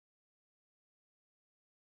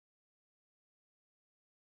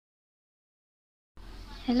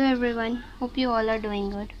Hello everyone, hope you all are doing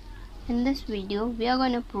good. In this video, we are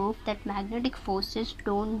going to prove that magnetic forces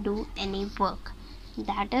don't do any work.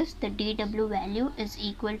 That is, the dW value is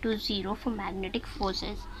equal to 0 for magnetic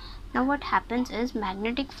forces. Now what happens is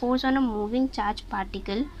magnetic force on a moving charged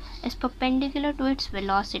particle is perpendicular to its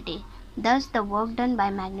velocity. Thus, the work done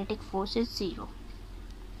by magnetic force is 0.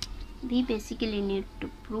 We basically need to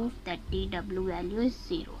prove that dW value is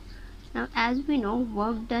 0. Now as we know,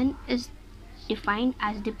 work done is defined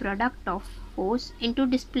as the product of force into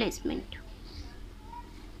displacement.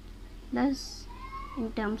 Thus,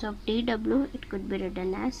 in terms of dW, it could be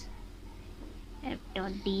written as F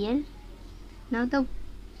dot dl. Now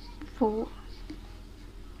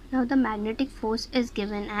the magnetic force is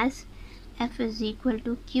given as F is equal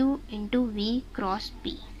to Q into V cross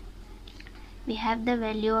P. We have the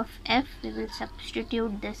value of F. We will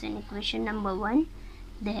substitute this in equation number 1.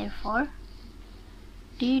 Therefore,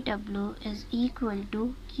 dW is equal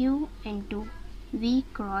to Q into V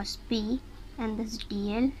cross P, and this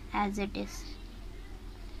dl as it is.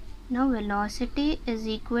 Now velocity is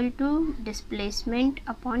equal to displacement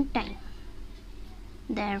upon time.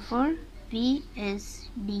 Therefore, V is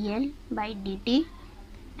dl by dt,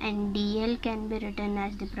 and dl can be written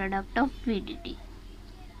as the product of V dt.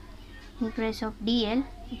 In place of dl,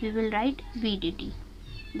 we will write V dt.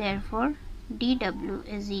 Therefore, dW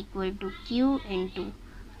is equal to Q into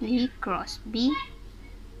V cross B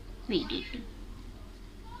V dt.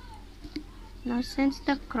 Now since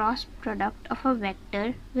the cross product of a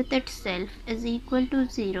vector with itself is equal to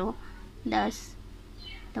 0, thus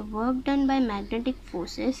the work done by magnetic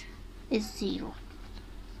forces is 0.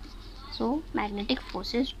 So magnetic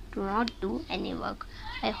forces do not do any work.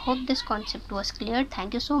 I hope this concept was clear.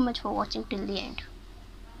 Thank you so much for watching till the end.